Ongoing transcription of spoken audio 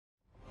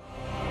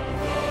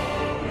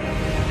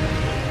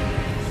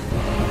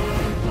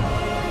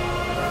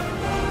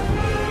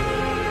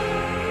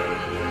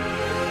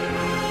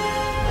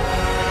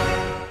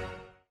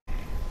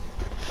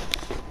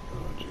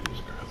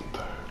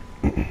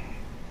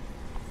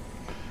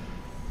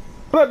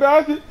What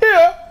up, guys?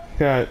 Yeah.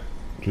 Got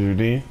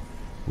Judy.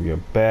 We are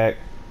back.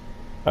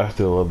 I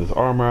still love this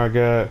armor I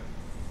got.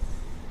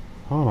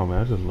 Hold on,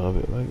 man. I just love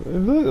it. Like,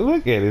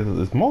 look at it.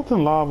 It's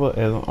molten lava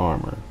as an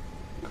armor.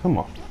 Come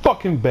on,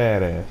 fucking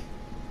badass.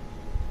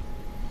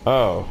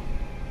 Oh.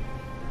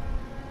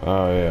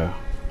 Oh yeah.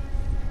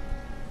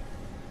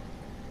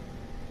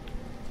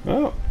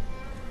 Oh.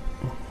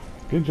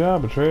 Good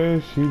job,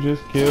 Atreus. You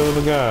just killed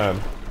a god.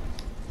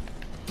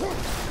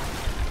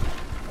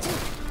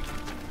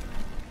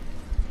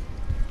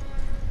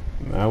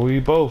 Now we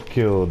both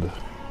killed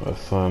a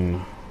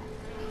son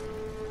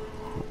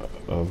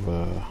of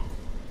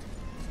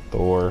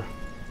Thor.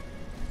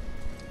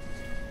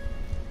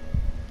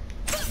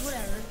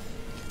 Whatever.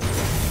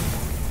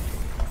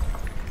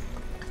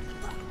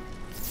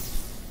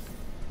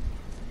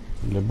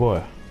 Good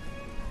boy.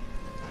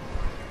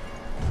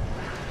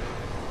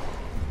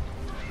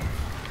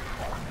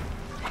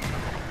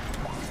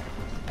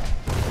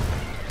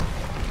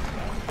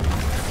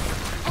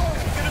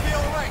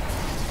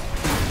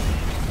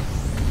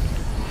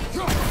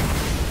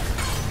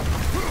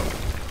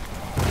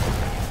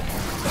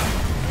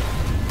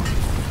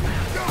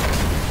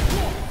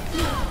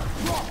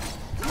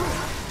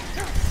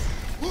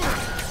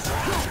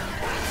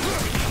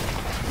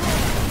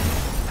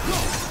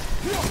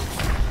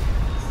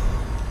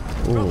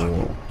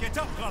 Ooh. Get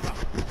up, brother.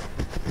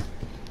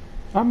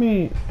 I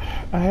mean,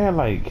 I had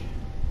like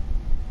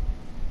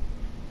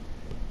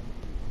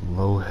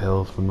low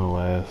health from the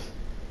last.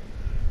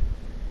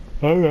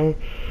 Okay.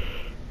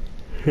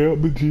 Help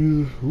me,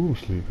 Jesus. Ooh, I'm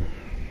sleeping.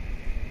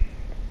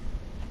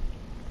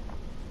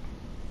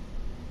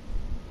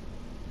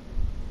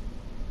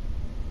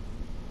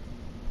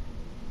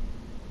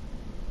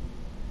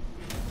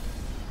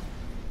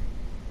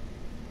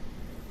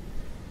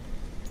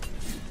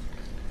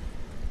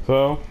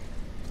 So,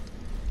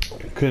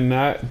 could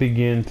not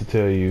begin to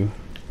tell you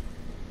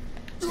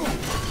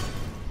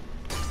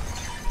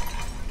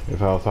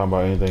if I was talking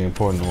about anything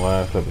important in the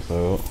last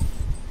episode.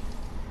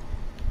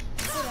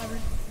 Whatever.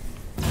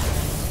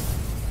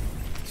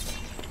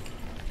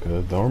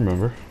 Cause don't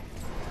remember.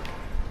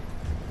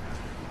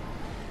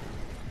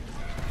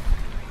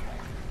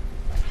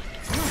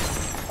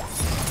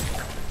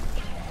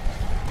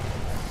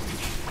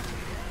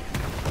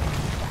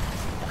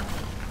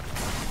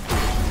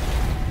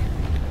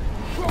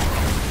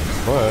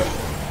 But,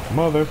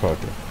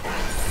 motherfucker.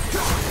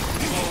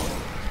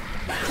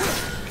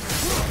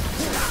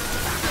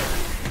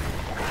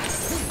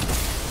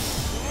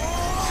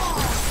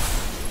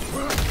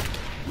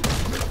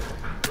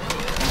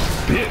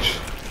 Bitch!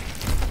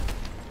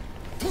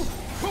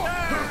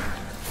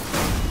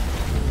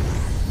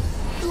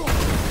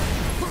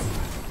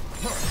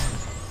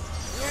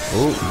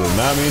 Oh, did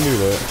not mean to do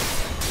that.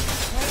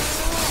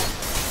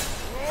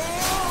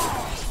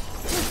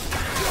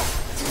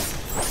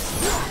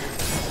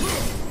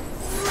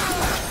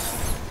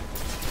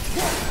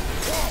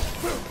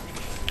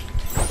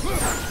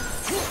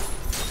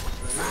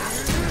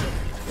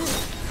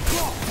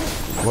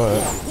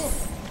 What?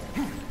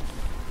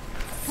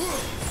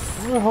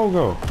 Where'd the hole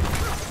go?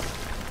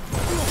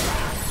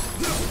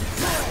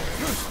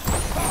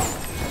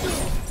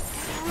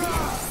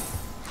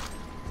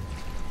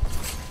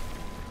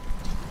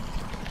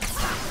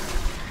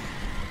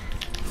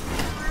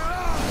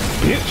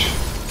 Bitch!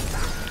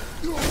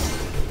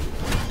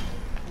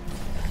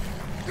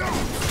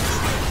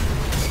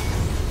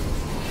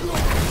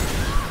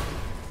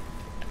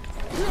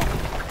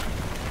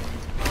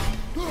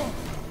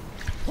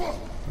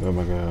 Oh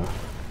my god.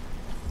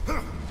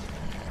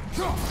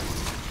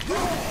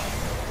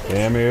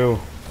 Damn you.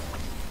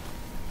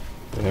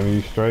 Damn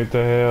you straight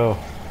to hell.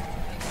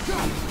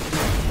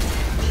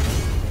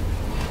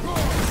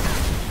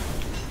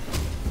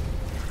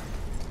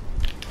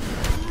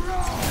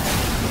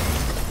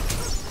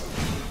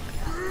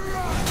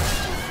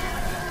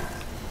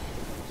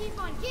 Keep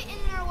on getting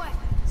in our way.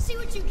 See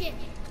what you get.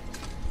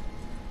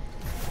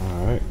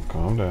 Alright,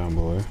 calm down,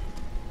 boy.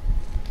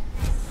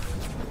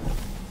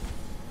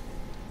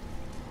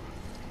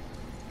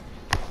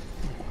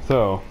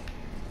 So,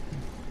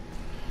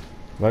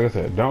 like I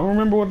said, don't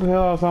remember what the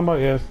hell I was talking about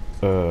in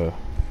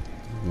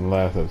the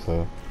last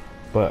episode,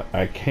 but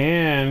I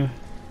can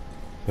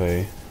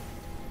say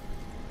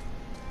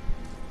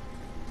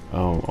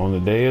on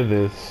the day of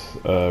this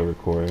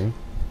recording,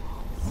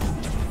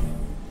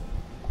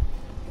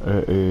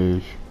 it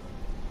is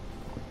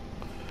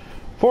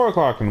 4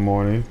 o'clock in the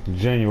morning,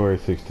 January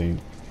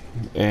 16th,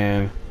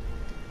 and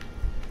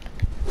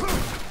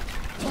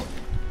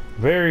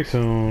very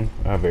soon,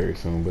 not very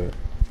soon, but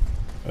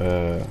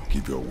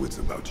keep your wits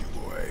about you,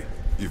 boy.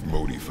 If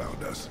Modi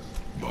found us,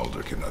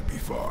 Baldur cannot be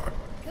far.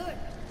 Good.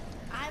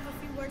 I have a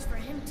few words for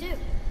him too.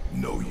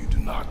 No, you do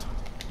not.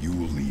 You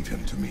will leave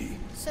him to me.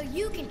 So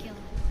you can kill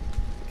him.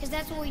 Because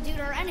that's what we do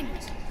to our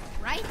enemies,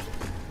 right?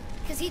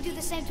 Because he'd do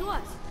the same to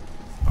us.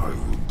 I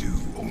will do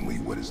only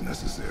what is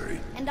necessary.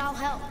 And I'll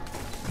help.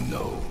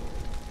 No.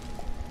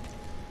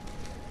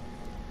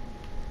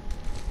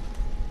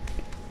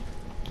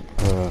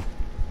 Uh,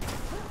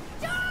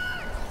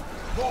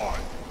 Boy!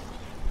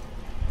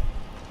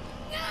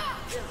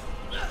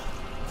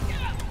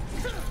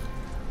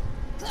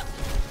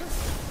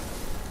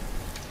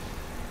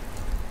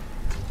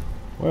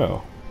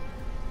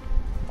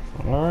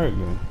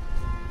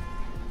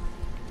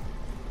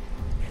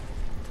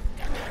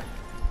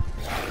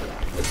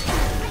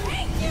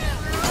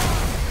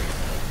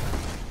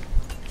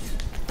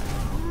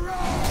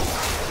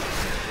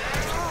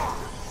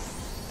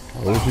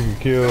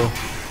 kill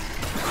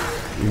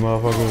you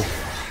motherfuckers.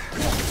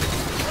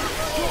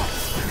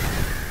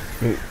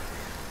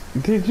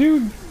 Did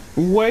you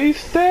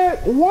waste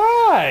that?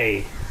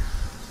 Why?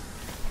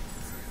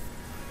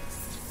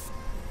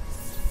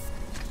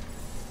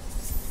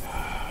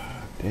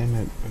 Damn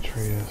it,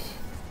 Atreus.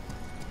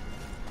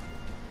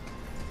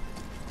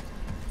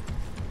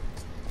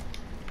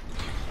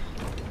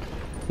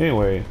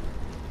 Anyway,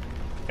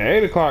 at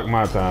 8 o'clock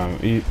my time,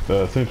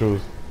 Central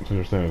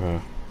Standard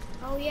Time.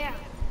 Oh yeah,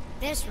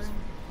 this room.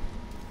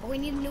 But we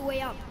need a new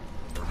way up.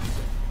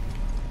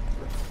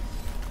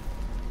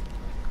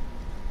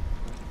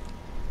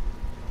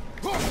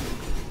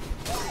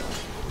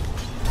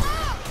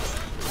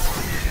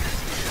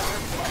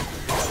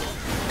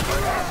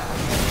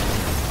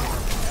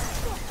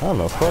 How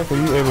the fuck are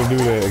you able to do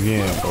that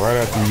again right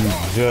after you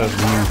just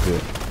used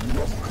it?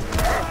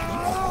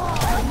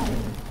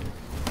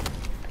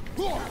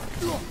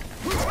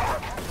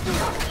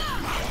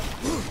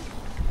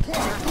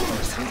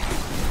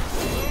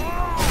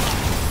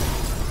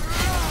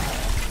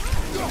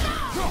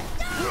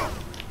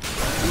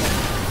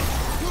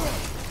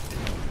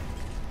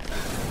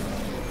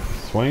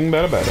 Swing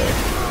better, better.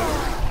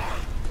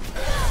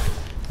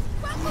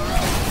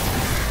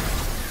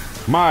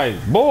 My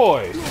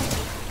boy!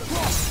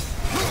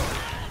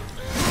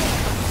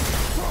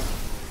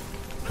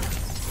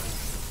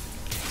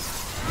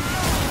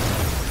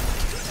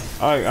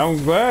 I'm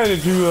glad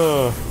that you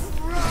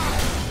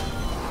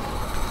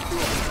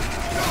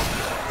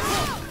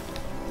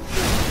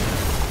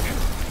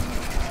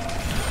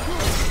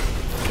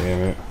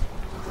damn it.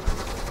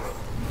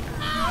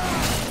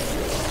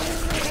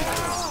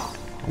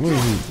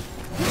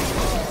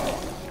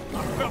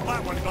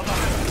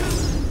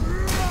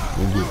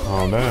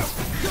 Calm down.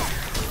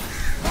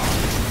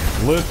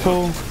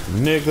 Little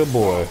nigga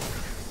boy.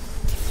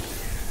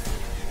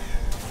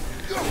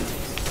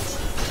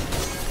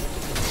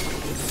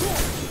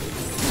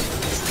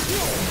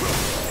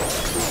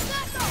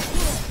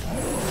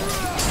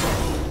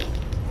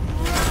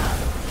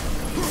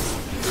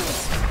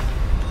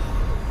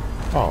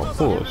 Oh,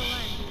 push.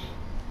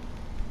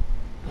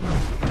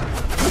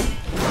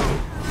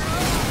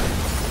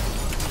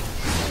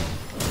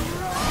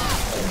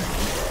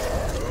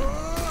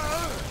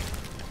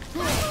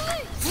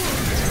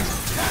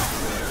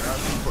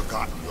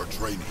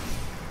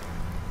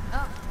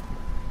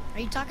 Are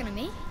you talking to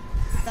me?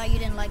 I thought you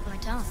didn't like my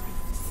tone.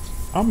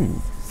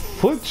 I'm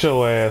put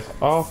your ass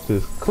off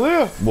this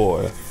cliff,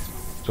 boy.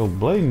 Your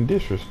blatant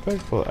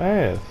disrespectful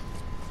ass.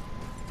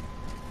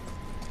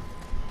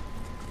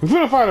 We're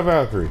gonna fight a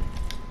Valkyrie.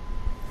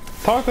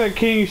 Talk that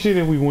king shit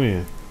if we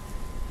win.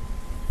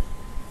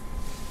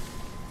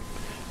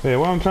 Yeah,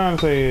 what I'm trying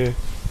to say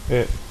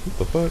is, what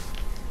the fuck?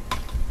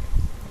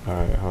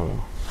 Alright, hold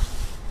on.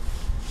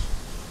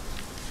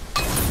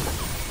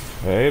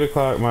 At 8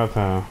 o'clock my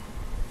time.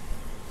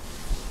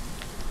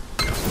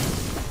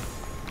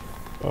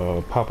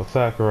 Papa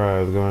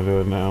Sakurai is going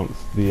to announce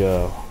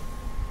the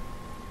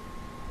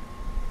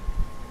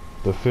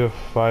 5th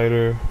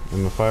fighter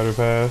in the fighter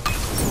pass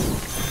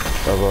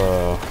of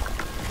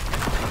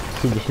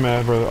Super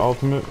Smash Bros.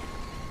 Ultimate.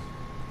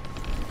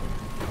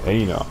 And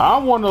you know,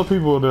 I'm one of those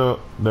people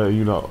that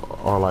you know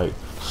are like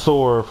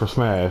sore for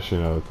Smash, you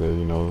know, because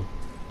you know,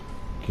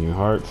 Kingdom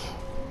Hearts,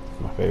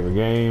 my favorite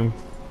game.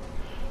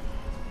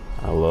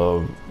 I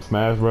love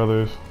Smash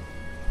Brothers,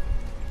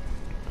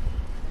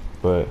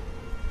 but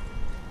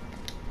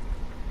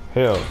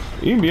hell,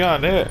 even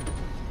beyond that,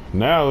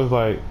 now it's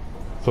like,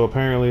 so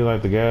apparently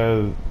like the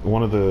guy,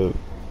 one of the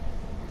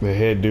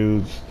head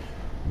dudes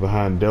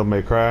behind Devil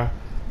May Cry,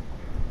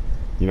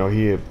 you know,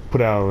 he had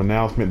put out an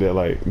announcement that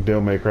like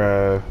Devil May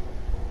Cry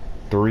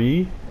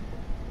 3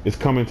 is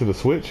coming to the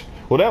Switch.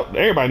 Well, that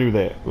everybody knew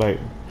that. Like,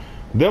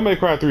 Devil May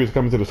Cry 3 is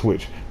coming to the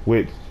Switch,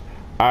 which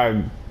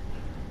I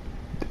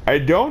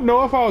don't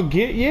know if I'll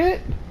get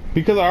yet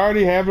because I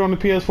already have it on the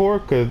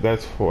PS4. Because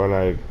that's for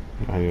like,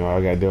 you know,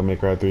 I got Devil May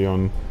Cry 3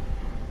 on.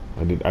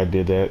 I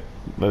did that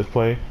Let's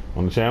Play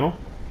on the channel,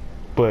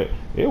 but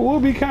it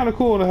would be kind of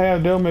cool to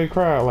have Devil May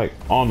Cry like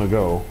on the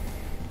go,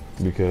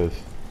 because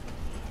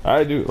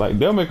I do like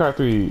Devil May Cry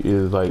 3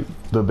 is like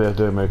the best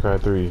Devil May Cry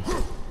 3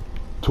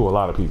 to a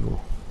lot of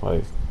people.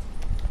 Like,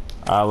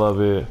 I love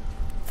it.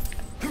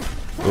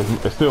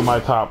 It's still my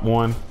top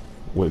one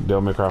with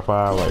Devil May Cry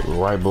 5 like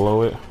right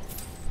below it.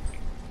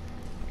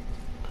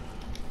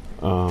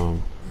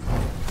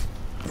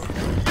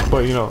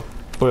 But you know,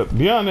 but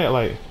beyond that,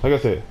 like I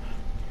said,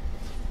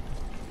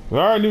 we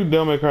already knew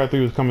Devil May Cry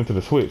 3 was coming to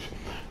the Switch,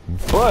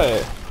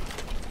 but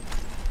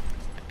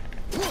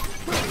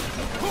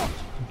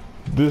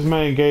this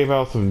man gave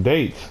out some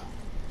dates,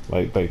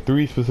 like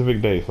 3 specific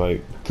dates,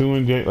 like 2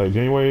 in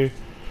January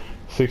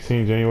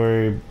 16th,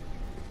 January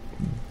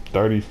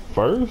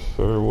 31st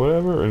or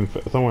whatever, and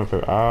somewhere in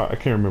February. I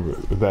can't remember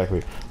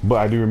exactly, but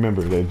I do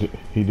remember that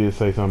he did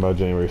say something about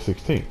January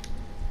 16th.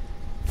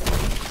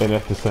 And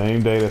that's the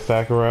same day that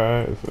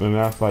Sakurai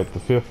announced like the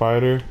 5th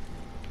fighter.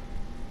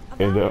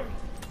 And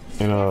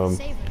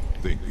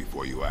think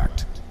before you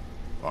act.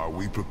 Are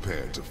we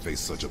prepared to face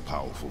such a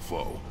powerful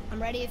foe?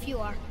 I'm ready if you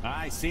are.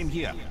 Aye, same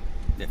here.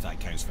 If that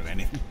counts for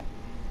anything.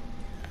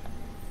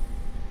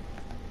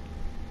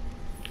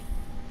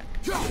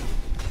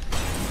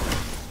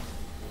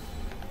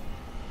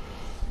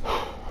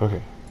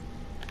 Okay.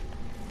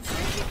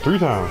 3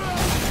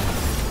 times.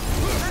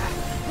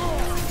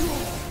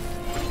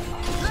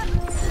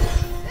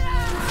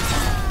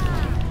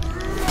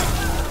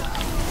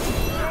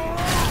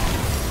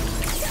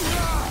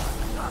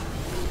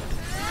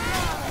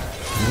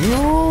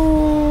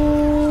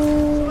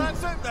 No.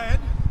 That's it then.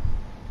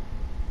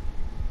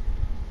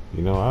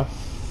 You know, I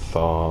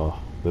saw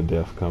the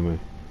death coming.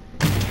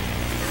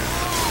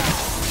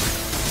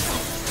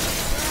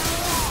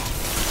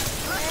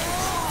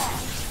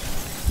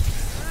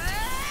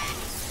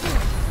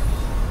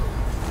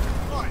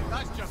 Right,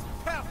 that's just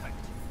perfect.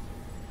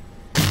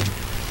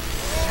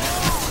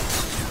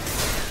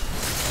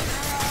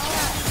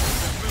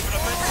 Moving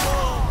a bit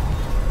slow.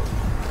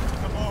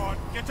 Come on,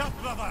 get up,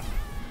 brother.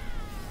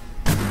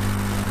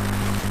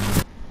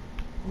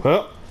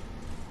 Well,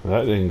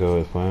 that didn't go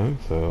as planned,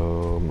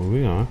 so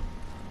moving on.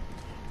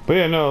 But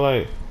yeah, no,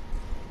 like,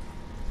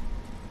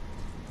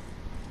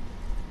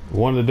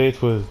 one of the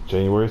dates was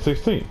January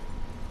 16th,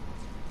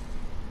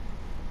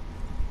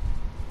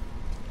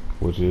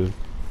 which is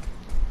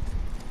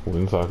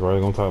when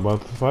Sakurai gonna talk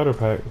about the fighter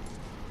pack,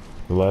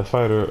 the last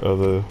fighter of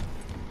the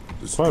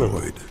fighter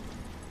pack. Destroyed.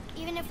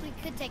 Even if we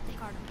could take the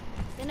cargo,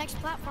 the next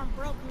platform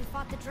broke when we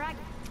fought the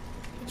dragon.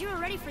 Did you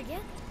already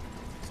forget?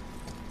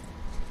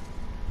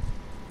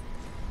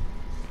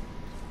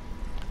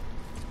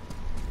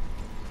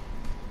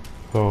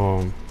 So,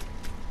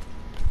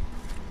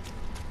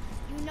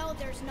 You know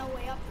there's no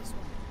way up this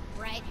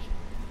way, right?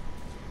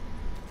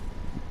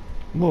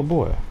 little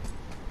boy,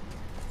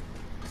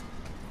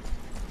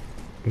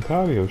 I'm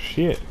tired of your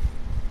shit.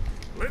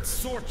 Let's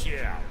sort you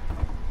out.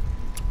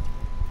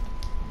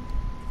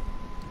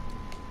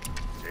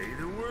 Say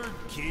the word,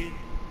 kid.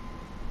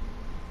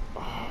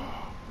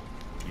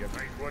 You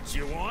think what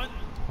you want?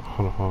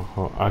 Hold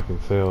on, I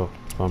can sell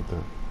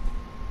something.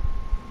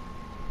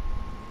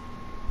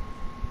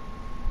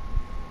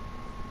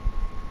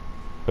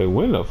 Hey,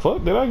 when the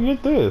fuck did I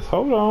get this?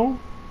 Hold on.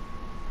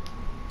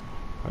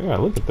 I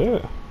gotta look at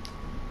that.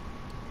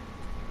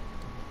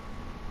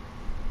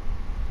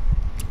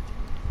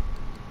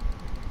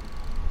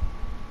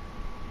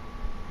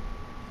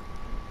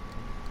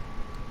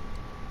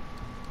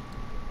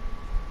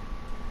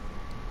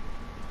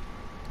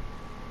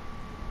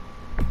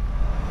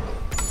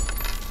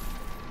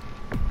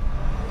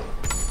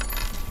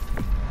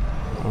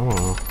 Come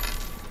on.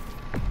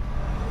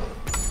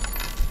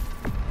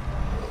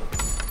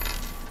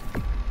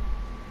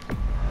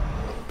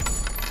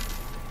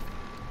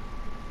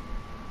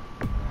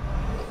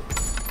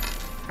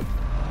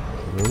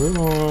 A little bit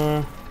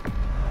more.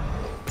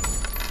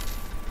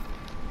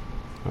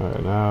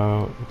 Alright,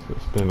 now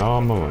let's spend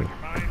all my money.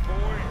 Mind,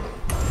 boy?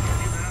 Keep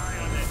an eye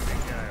on that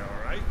big guy,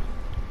 alright?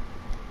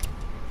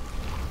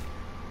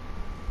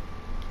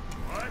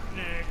 What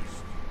next?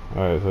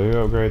 Alright, so you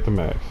upgrade to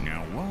max.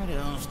 Now what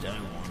else do I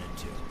want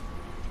to do?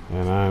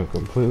 And I'm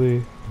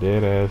completely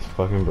dead ass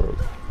fucking broke.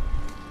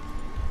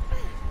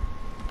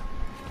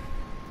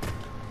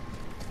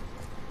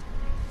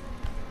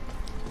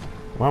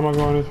 Why am I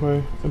going this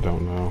way? I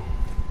don't know.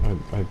 I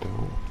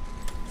don't.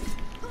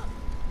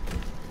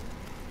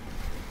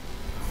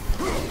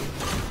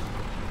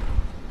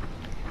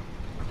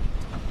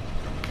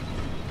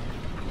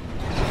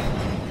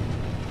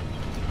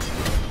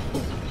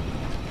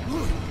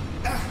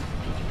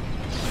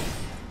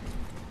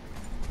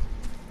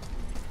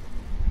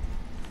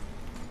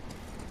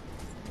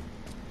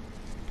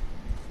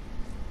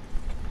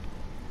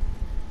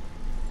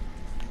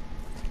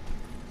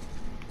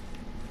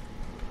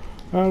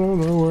 I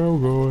don't know where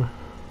I'm going.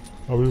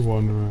 I'll be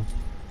wondering.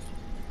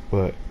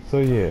 But so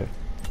yeah.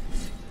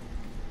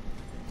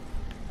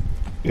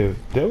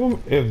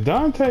 If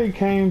Dante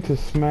came to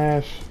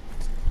Smash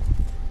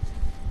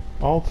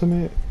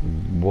Ultimate,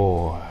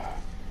 boy,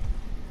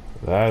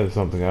 that is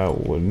something I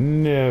would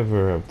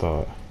never have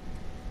thought.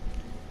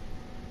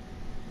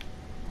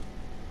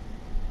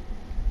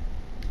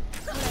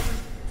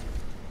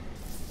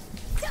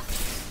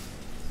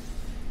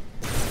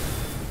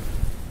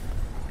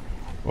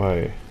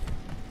 Like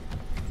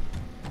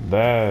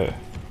that.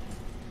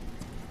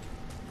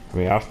 I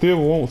mean, I still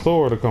want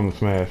Sora to come to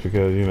Smash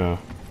because, you know,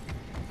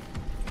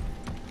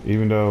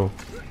 even though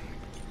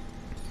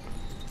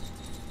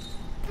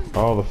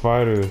all the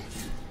fighters,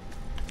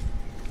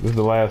 this is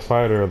the last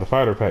fighter of the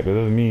fighter pack, that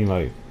doesn't mean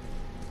like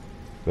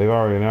they've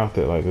already announced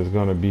that like there's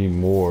gonna be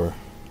more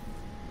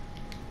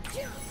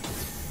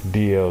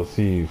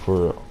DLC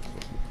for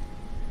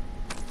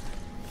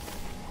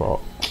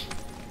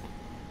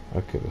I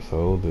could have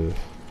sold this.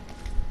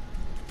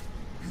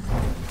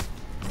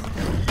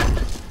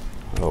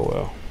 Oh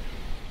well.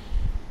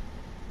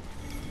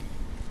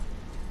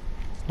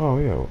 Oh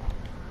yeah.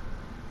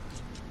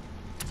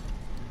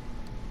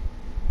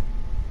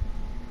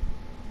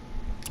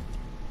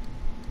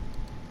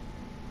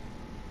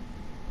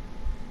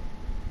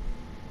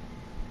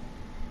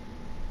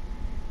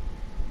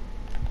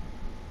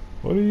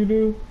 What do you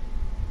do?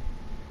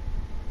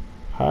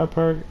 High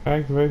perk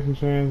activation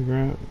chance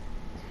grant.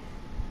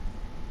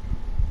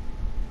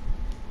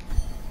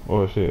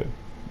 Oh shit.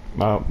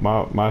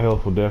 My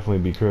health will definitely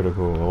be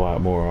critical a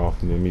lot more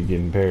often than me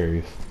getting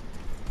parries.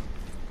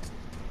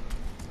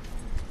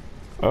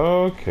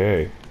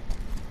 Okay.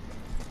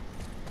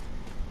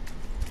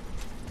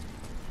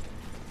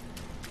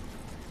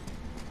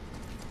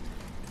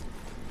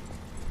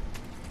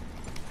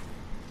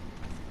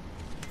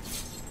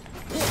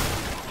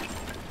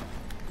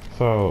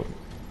 So,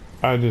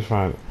 I just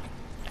find it.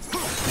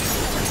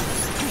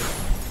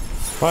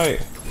 Like,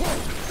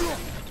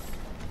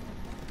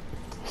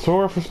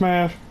 Sora for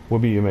Smash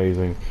would be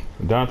amazing.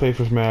 Dante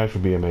for Smash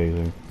would be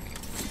amazing.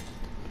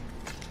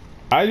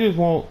 I just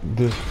want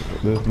this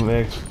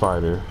next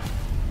fighter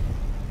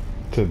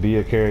to be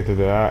a character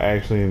that I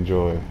actually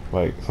enjoy.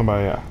 Like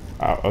somebody,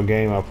 a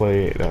game I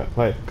played,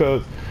 like,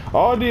 cause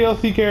all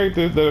DLC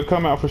characters that have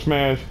come out for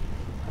Smash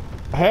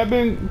have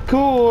been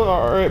cool,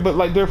 alright, but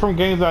like they're from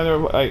games I never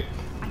like.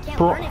 I can't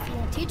learn if you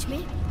won't teach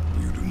me.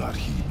 You do not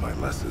heed my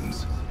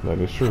lessons. That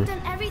is true. I've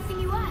done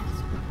everything you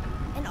asked,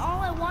 and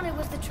all I wanted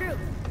was the truth.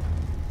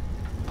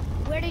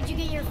 Where did you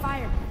get your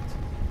fire pants?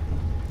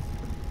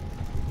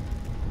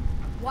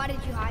 Why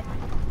did you hide them?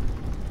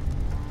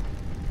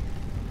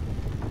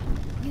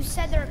 You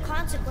said there are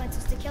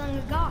consequences to killing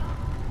a god.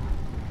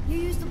 You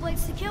used the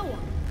blades to kill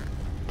one.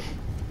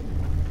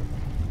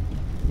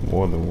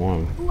 More than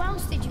one. Who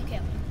else did you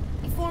kill?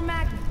 Before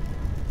Magma?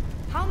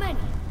 How many?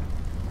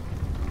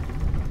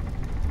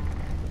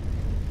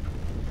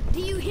 Do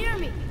you hear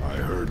me? I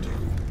heard you,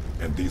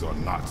 and these are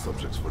not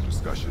subjects for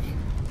discussion.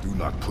 Do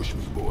not push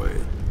me, boy.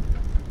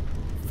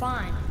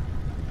 Fine.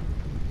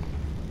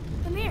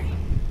 Amir,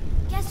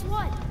 guess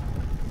what?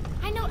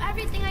 I know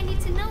everything I need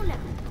to know now.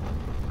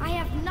 I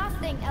have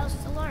nothing else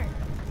to learn.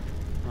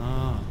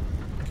 Ah,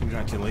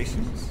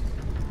 congratulations.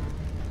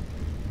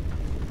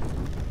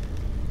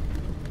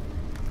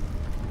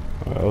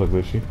 I look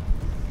glitchy.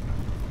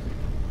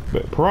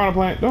 But Piranha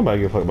Plant,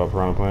 nobody gives a fuck about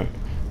Piranha Plant.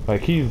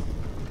 Like, he's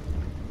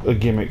a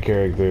gimmick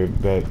character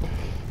that's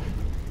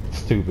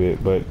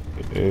stupid, but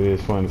it is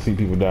fun to see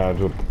people die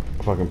just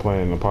fucking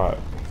playing in the pot.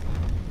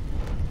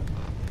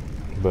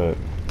 But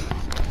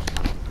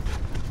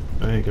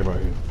I ain't care about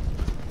him.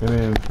 And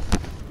then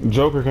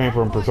Joker came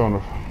from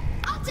Persona.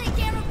 I'll take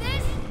care of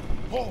this.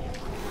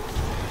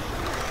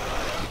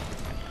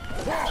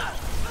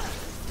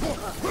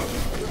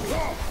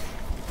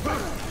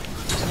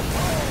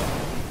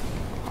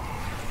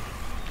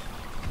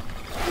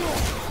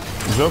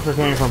 Joker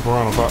came from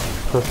Persona 5.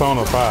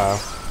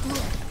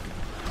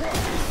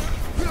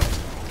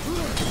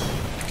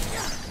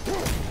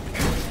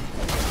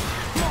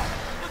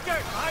 Look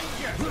out behind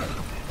you!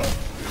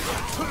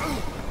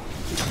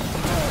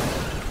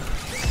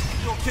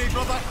 You okay,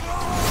 brother?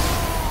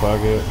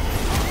 Fuck it.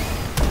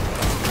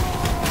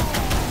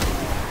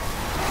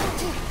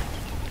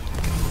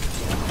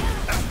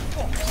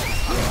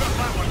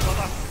 That one,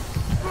 brother.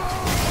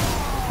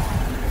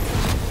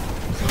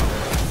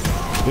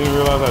 Didn't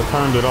realize I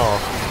turned it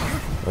off.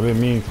 I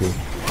didn't mean to.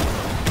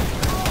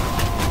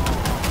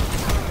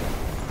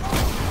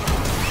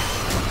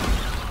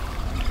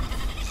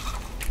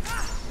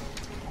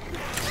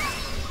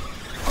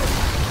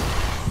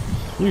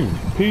 You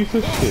piece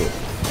of shit.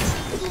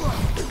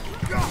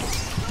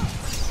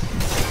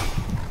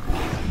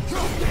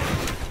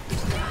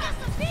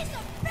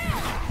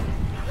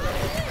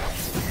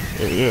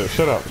 Yeah,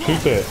 shut up.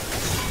 Shoot that.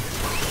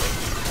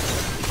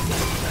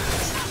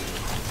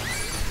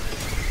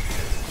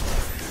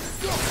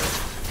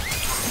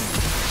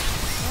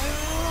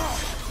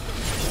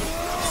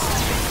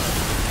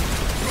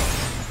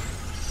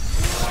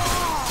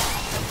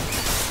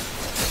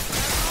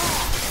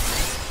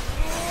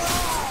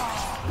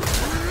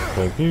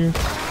 Thank you.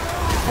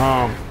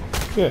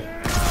 Yeah.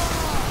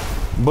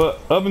 But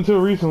up until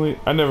recently,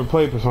 I never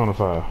played Persona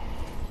 5.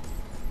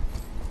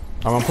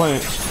 I'm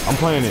playing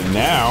it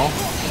now.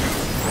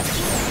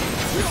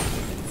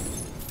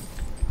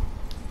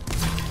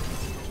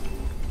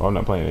 Well, I'm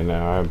not playing it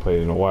now. I haven't played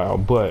it in a while,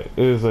 but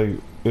it's a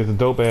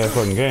dope ass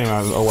fucking game.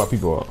 I don't know why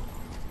people are.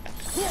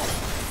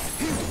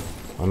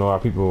 I know why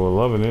people were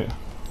loving it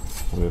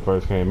when it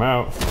first came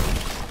out.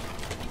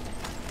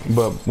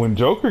 But when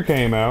Joker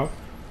came out,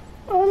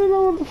 I didn't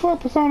know what the fuck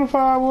Persona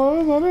 5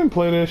 was. I didn't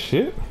play that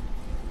shit.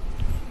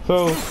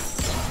 So,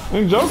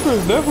 and Joker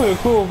is definitely a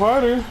cool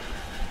fighter.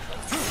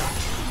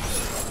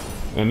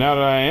 And now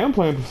that I am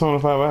playing Persona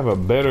 5, I have a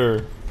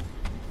better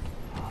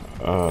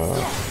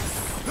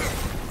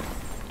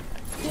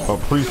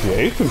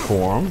appreciation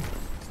for him.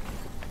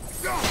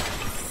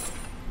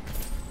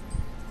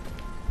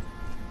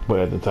 But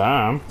at the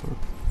time,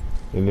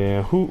 and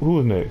then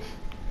who's next?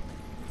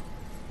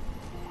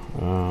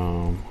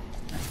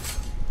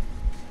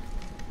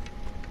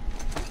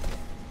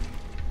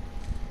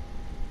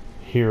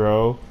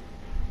 Hero.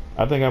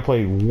 I think I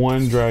played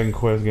one Dragon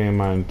Quest game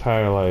my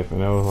entire life,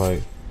 and that was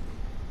like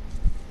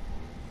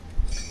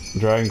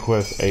Dragon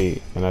Quest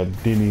 8, and I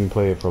didn't even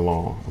play it for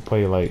long. I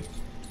played like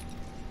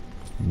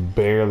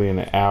barely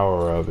an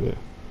hour of it,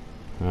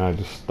 and I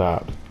just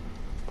stopped.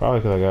 Probably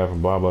because I got it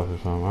from Blockbuster or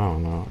something. I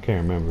don't know. I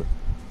can't remember.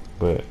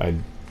 But I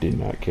did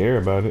not care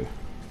about it.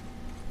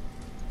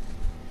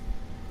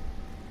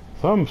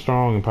 Something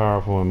strong and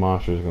powerful and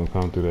monster is gonna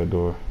come through that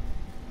door.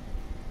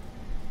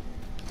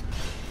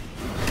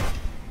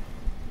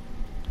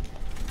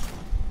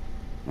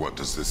 What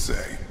does this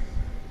say?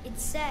 It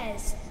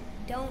says,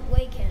 don't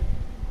wake him.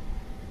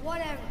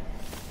 Whatever.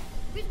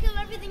 We've killed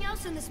everything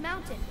else in this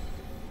mountain.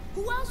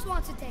 Who else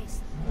wants a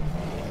taste?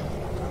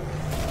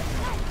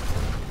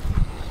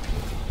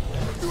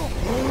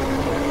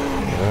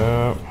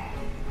 Yep.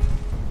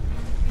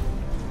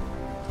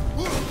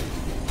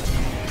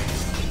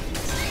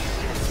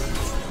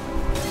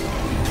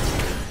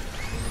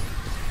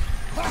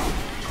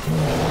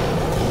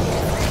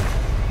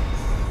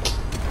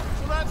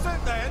 So that's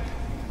it then?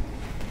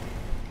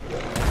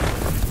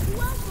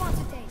 Who else wants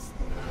a taste?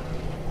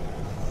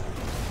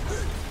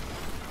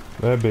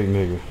 That big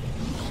nigga.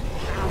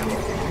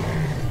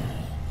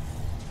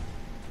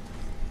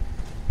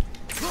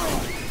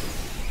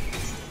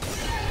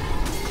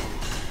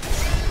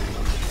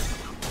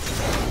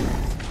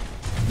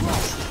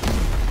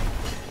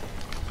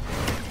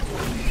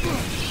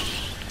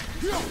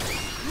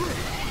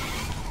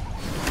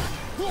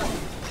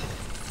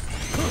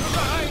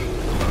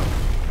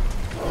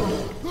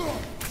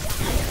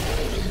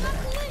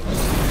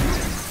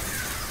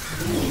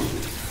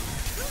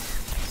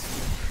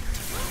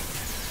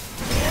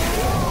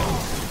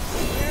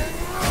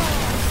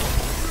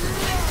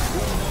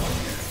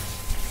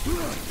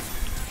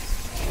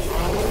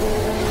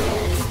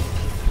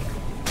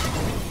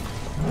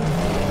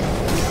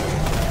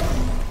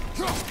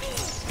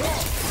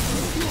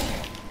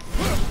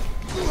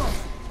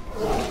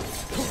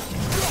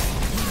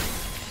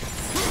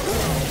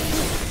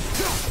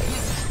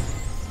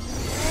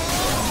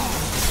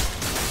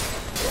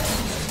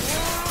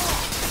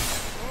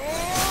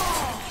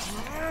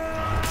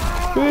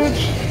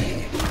 Bitch!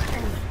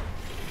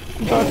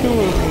 What you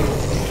doing?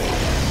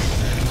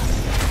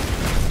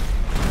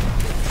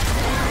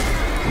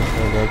 I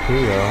got you,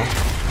 y'all.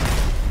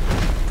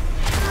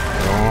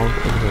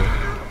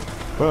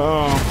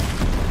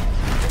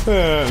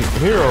 But,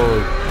 Hero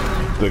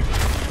is the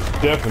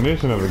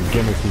definition of a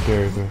gimmicky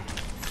character.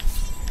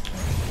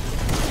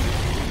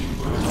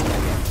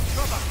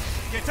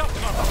 Get up,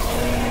 mother.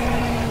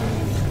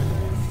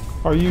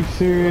 Are you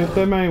serious?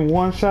 That man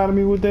one-shotted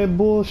me with that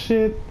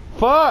bullshit?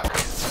 Fuck!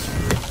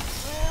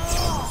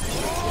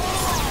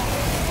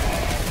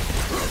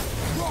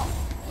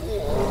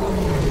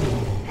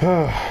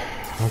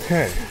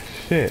 Okay,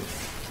 shit. I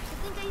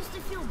think I used to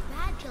feel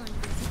bad killing him.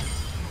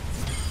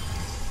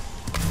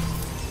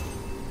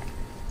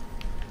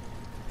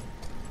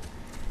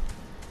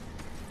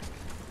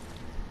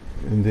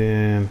 And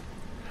then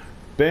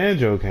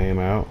Banjo came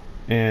out,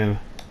 and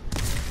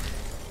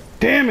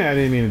damn it, I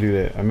didn't mean to do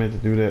that. I meant to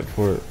do that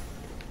for,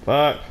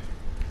 fuck.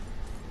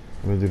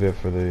 I'm gonna do that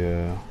for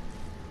the,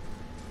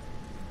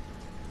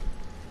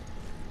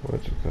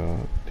 what you call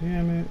it?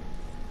 Damn it.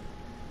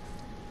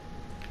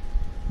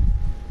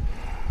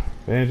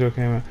 Banjo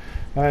came out.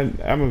 I'm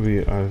gonna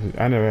be honest,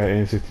 I never had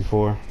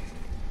N64,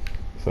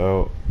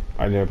 so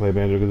I never played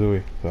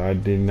Banjo-Kazooie, so I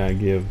did not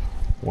give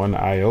one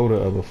iota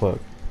of a fuck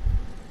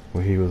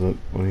when he was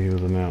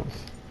announced.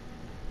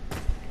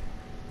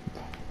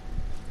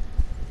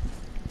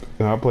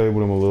 And I played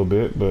with him a little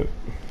bit, but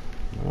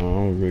I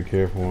don't really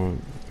care for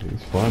him.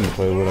 He's fun to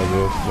play with, I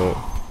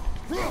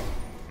guess,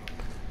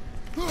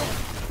 but.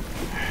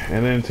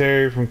 And then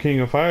Terry from King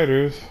of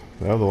Fighters,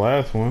 that was the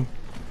last one.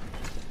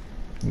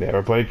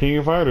 Never played King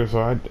of Fighters, so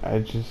I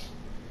just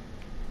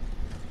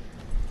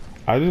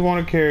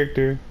want a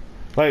character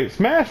like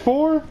Smash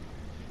 4,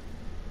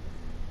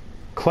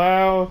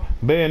 Cloud,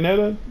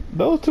 Bayonetta.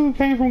 Those two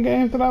came from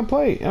games that I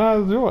played and I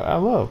enjoy. I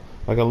love.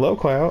 Like I love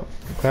Cloud.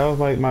 Cloud's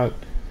like my.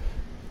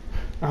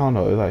 I don't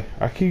know. It's like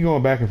I keep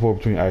going back and forth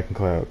between Ike and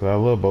Cloud because I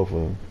love both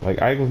of them.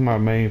 Like Ike was my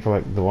main for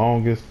like the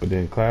longest, but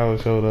then Cloud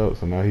showed up,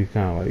 so now he's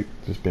kind of like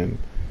just been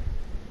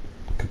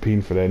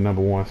competing for that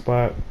 #1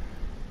 spot.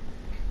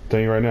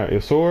 Telling you right now,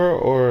 if Sora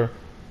or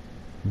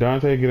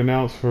Dante get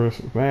announced for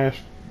Smash,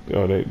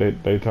 oh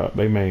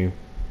they main,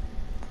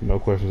 no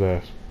questions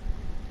asked.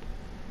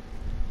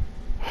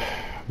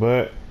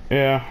 But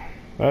yeah,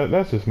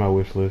 that's just my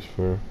wish list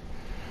for.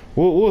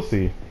 We'll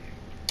see.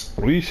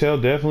 We shall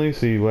definitely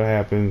see what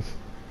happens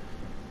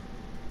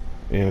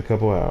in a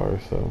couple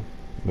hours. So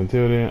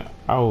until then,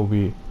 I will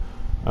be.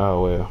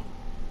 Oh well.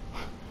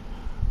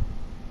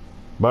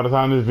 By the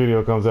time this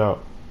video comes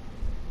out,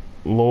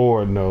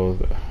 Lord knows,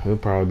 it'll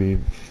probably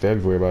be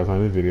February by the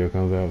time this video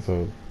comes out,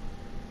 so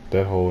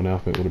that whole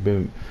announcement would have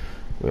been,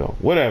 well,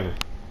 whatever.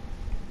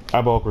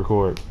 I bulk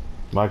record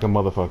like a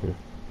motherfucker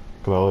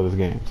because I love this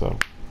game, so.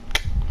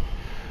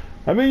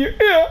 I mean,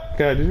 yeah.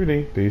 God, just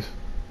redeem. Peace.